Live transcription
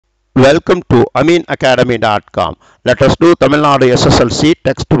Welcome to aminacademy.com. Let us do Tamil Nadu SSLC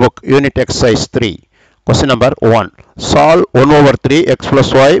textbook unit exercise 3. Question number 1. Solve 1 over 3 x plus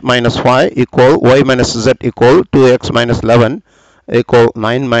y minus 5 equal y minus z equal 2x minus 11 equal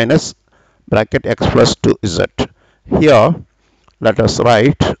 9 minus bracket x plus 2z. Here let us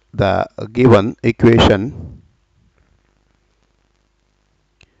write the given equation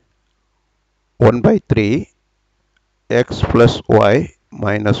 1 by 3 x plus y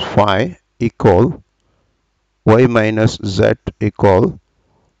minus 5 equal y minus z equal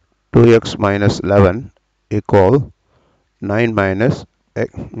 2x minus 11 equal 9 minus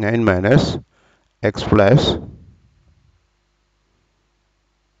x plus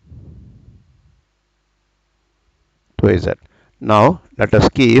 2z. Now let us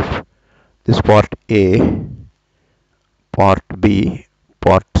keep this part A, part B,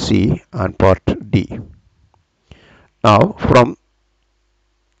 part C and part D. Now from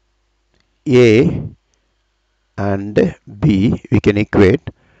A and B we can equate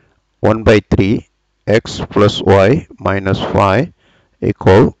 1 by 3 x plus y minus 5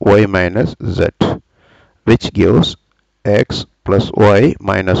 equal y minus z, which gives x plus y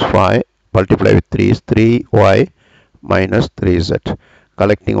minus 5 multiplied with 3 is 3y minus 3z.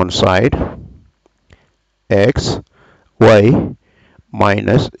 Collecting on side, x, y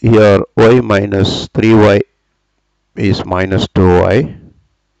minus, here y minus 3y is minus 2y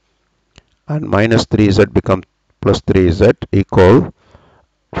and minus 3z becomes plus 3z equal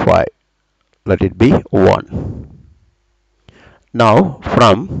 5. Let it be 1. Now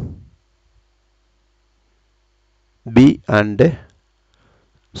from B and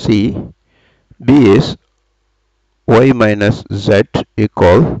C, B is y minus z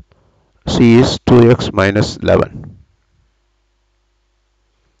equal C is 2x minus 11.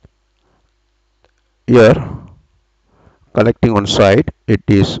 Here collecting on side, it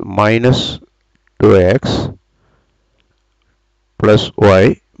is minus 2x plus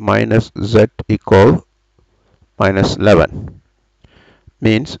y minus z equal minus 11.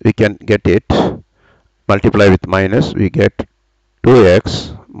 Means we can get it, multiply with minus, we get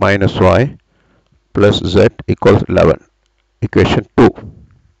 2x minus y plus z equals 11. Equation 2.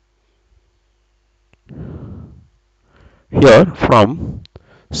 Here from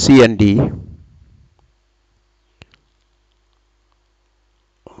C and D,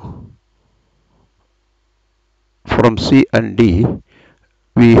 from C and D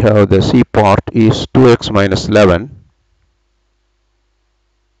we have the C part is 2x minus 11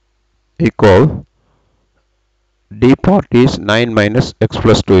 equal D part is 9 minus x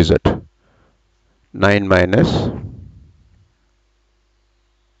plus 2z. 9 minus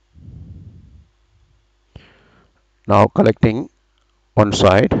now collecting one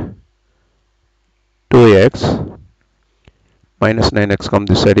side, 2x minus 9x come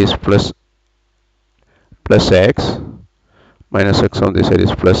this side is plus x, minus x on this side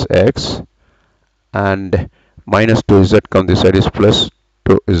is plus x, and minus 2z come this side is plus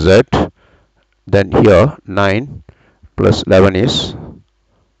 2z. Then here 9 plus 11 is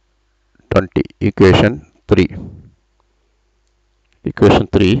 20. Equation 3. Equation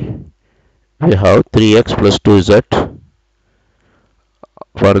 3, we have 3x plus 2z.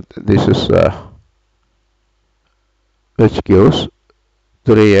 For this is which gives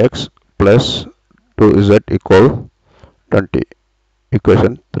 3x plus 2z equal 20.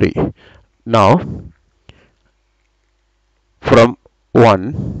 Equation 3. Now from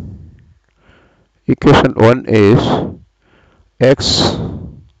 1, equation 1 is x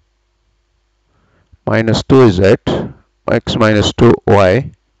minus 2z, x minus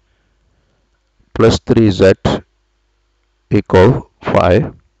 2y plus 3z equal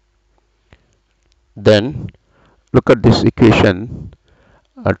 5. Then look at this equation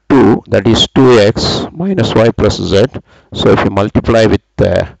 2, that is 2x minus y plus z. So if you multiply with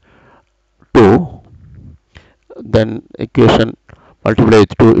 2, then equation multiply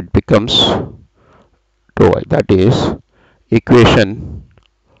with 2, it becomes 2y. That is equation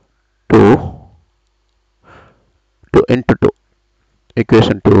 2 into 2.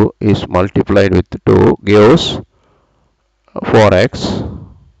 Equation 2 is multiplied with 2 gives 4x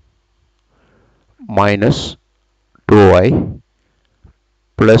minus 2y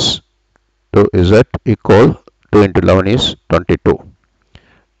plus 2z equal 2 into 11 is 22.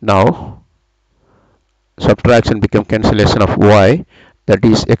 Now subtraction become cancellation of y, that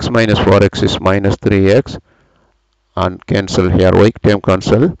is x minus 4x is minus 3x, and cancel here y term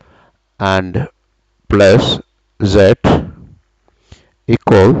cancel, and plus z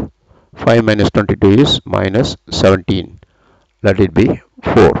equal 5 minus 22 is minus 17. Let it be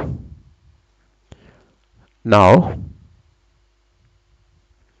 4. Now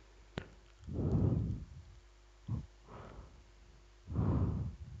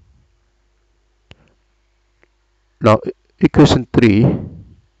Now equation 3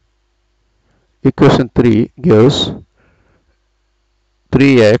 gives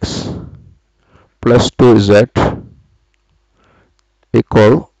 3x plus 2z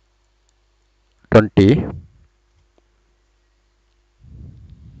equal 20,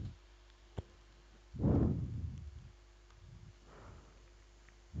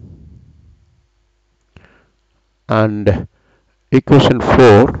 and equation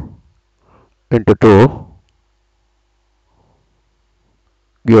 4 into 2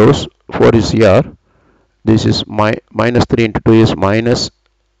 gives 4 is here. This is minus 3 into 2 is minus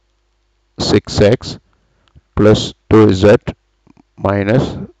 6x plus 2z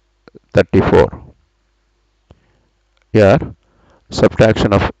minus 34. Here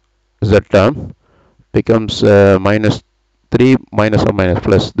subtraction of z term becomes minus 3 minus or minus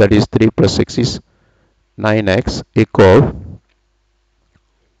plus, that is 3 plus 6 is 9x equal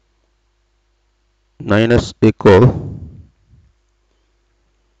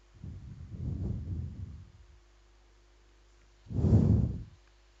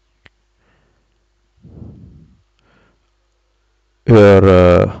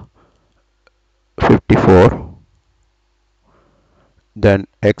your 54. Then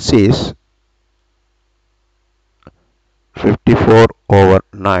x is 54 over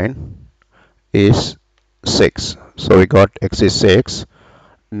 9 is 6. So we got x is 6.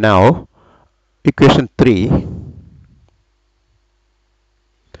 Now equation 3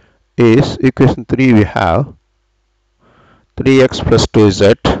 we have 3x plus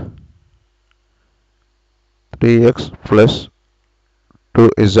 2z 3x plus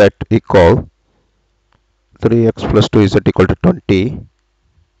 2z equal 3x plus 2z equal to 20.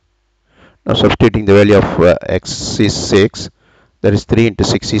 Now substituting the value of x is 6, that is 3 into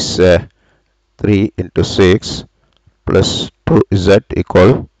 6 is 3 into 6 plus 2z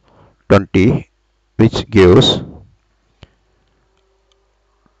equal 20, which gives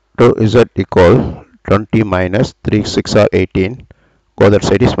 2z equal 20 minus 3 6 are 18. Go that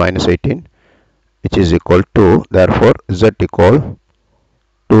side is minus 18, which is equal to, therefore z equal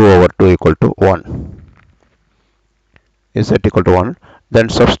 2 over 2 equal to 1. Is z equal to 1? Then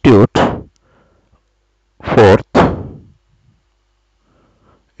substitute fourth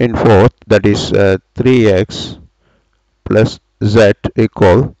in fourth, that is 3x plus z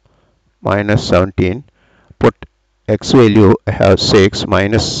equal minus 17. Put x value, I have 6,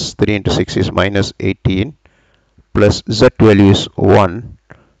 minus 3 into 6 is minus 18 plus z value is 1.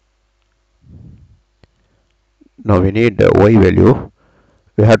 Now we need y value.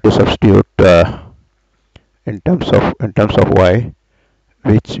 We have to substitute in terms of y,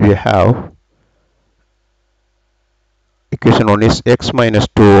 which we have equation 1 is x minus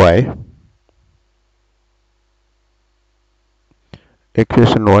 2y.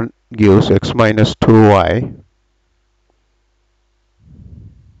 Equation 1 gives x minus 2y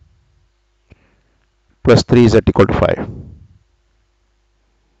plus 3z equal to 5.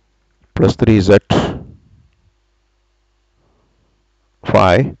 Plus 3z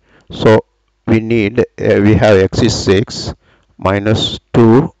 5. So we have x is 6 minus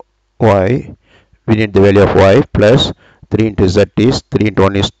 2y. We need the value of y plus 3 into z is 3 into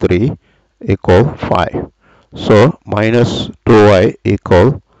 1 is 3 equal 5. So minus 2y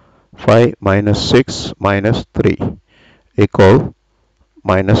equal 5 minus 6 minus 3 equal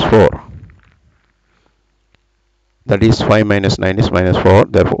minus 4. That is 5 minus 9 is minus 4.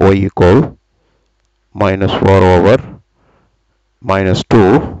 Therefore y equal minus 4 over minus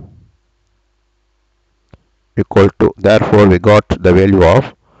 2 equal to, therefore we got the value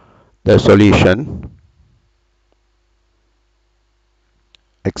of the solution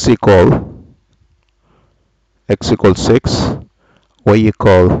x equal 6, y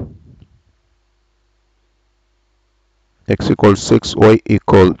equal x equals 6, y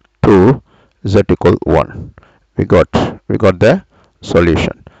equal 2, z equal 1. We got the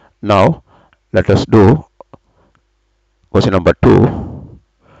solution. Now let us do question number 2.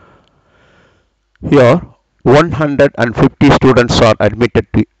 Here 150 students are admitted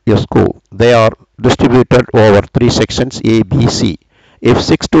to a school. They are distributed over 3 sections A, B, C. If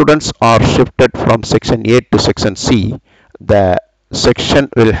 6 students are shifted from section A to section C, the section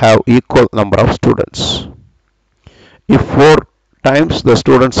will have equal number of students. If 4 times the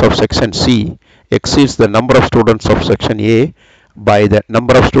students of section C exceeds the number of students of section A by the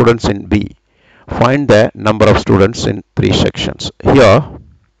number of students in B, find the number of students in 3 sections. Here,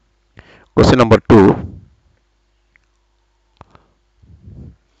 question number 2.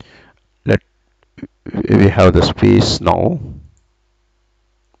 Let we have the space now.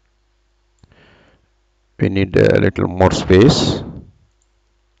 We need a little more space.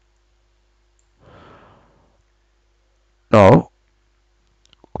 Now,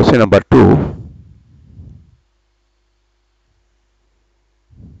 question number 2.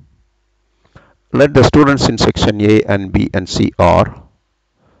 Let the students in section A and B and C are,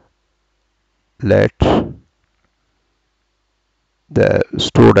 let the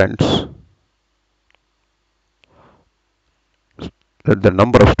students, let the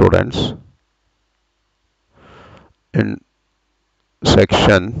number of students in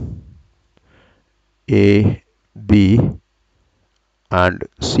section A, B and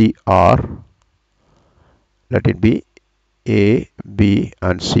C are, let it be A, B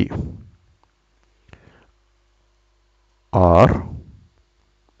and C are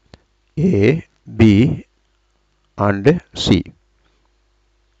A, B and C.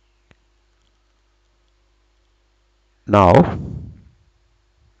 Now,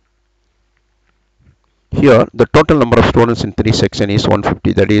 here the total number of students in 3 section is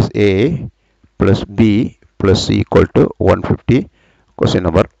 150, that is A plus B plus C equal to 150. Question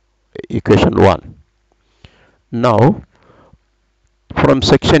number equation 1. Now, from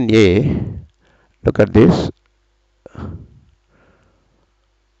section A, look at this,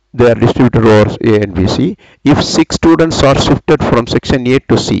 they are distributed over A and B, C. If 6 students are shifted from section A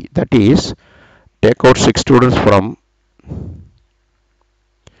to C, that is, take out 6 students from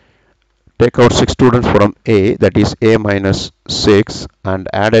A, that is A minus 6, and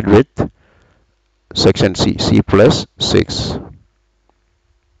added with section C, C plus 6,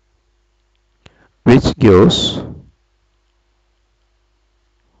 which gives,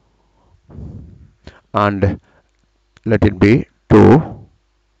 and let it be 2.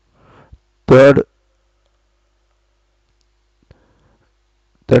 Third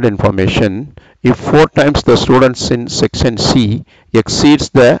information, if 4 times the students in section C exceeds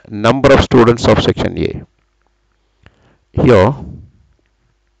the number of students of section A. Here,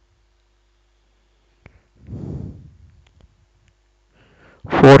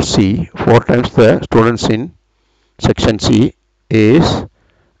 4C, 4 times the students in section C is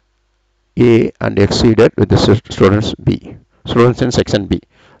A and exceeded with the students B, students in section B.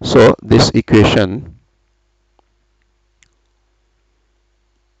 So this equation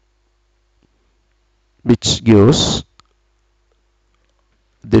which gives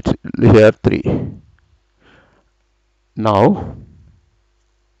this here 3. Now,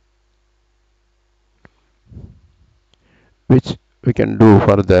 which we can do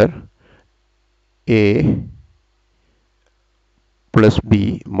further, A plus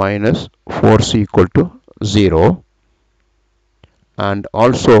B minus 4C equal to 0, and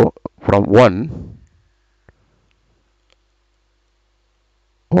also from 1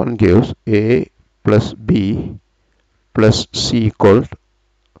 gives A plus B plus C equal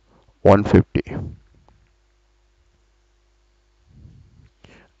 150.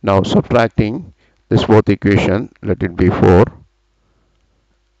 Now subtracting this both equation, let it be 4.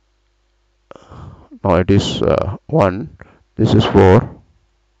 Now it is 1. This is 4.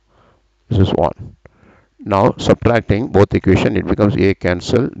 This is 1. Now subtracting both equation, it becomes A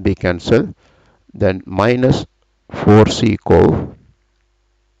cancel, B cancel, then minus 4C equal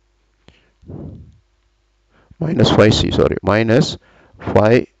minus 5C, sorry, minus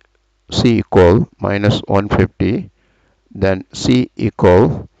 5C equal minus 150, then C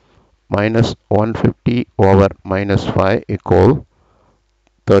equal minus 150 over minus 5 equal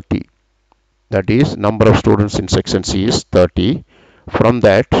 30. That is, number of students in section C is 30. From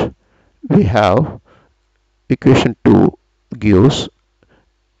that, we have equation 2 gives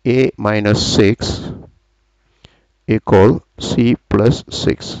A minus 6 equal C plus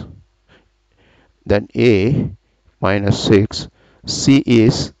 6. Then A minus 6, C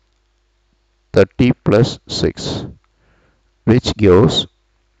is 30 plus 6, which gives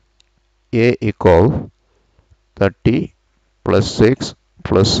A equal 30 plus 6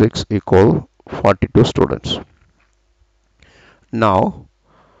 equal 42 students. Now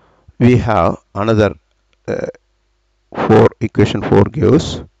we have another 4, equation 4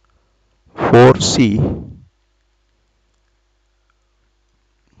 gives 4C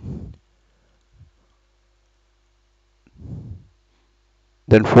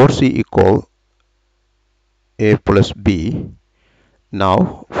then 4C equal A plus B.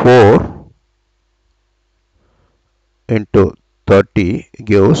 Now 4 into 30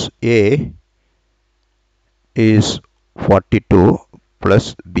 gives A is 42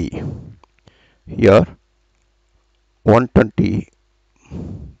 plus B. Here 120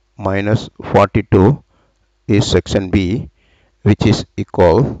 minus 42 is section B, which is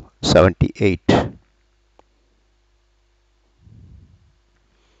equal 78.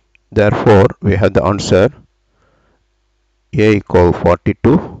 Therefore, we have the answer A equal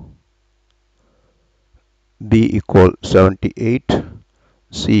 42, B equal 78,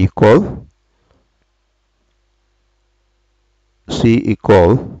 C equal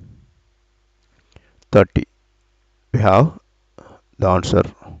 30. We have the answer.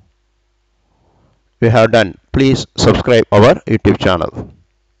 We have done. Please subscribe our YouTube channel.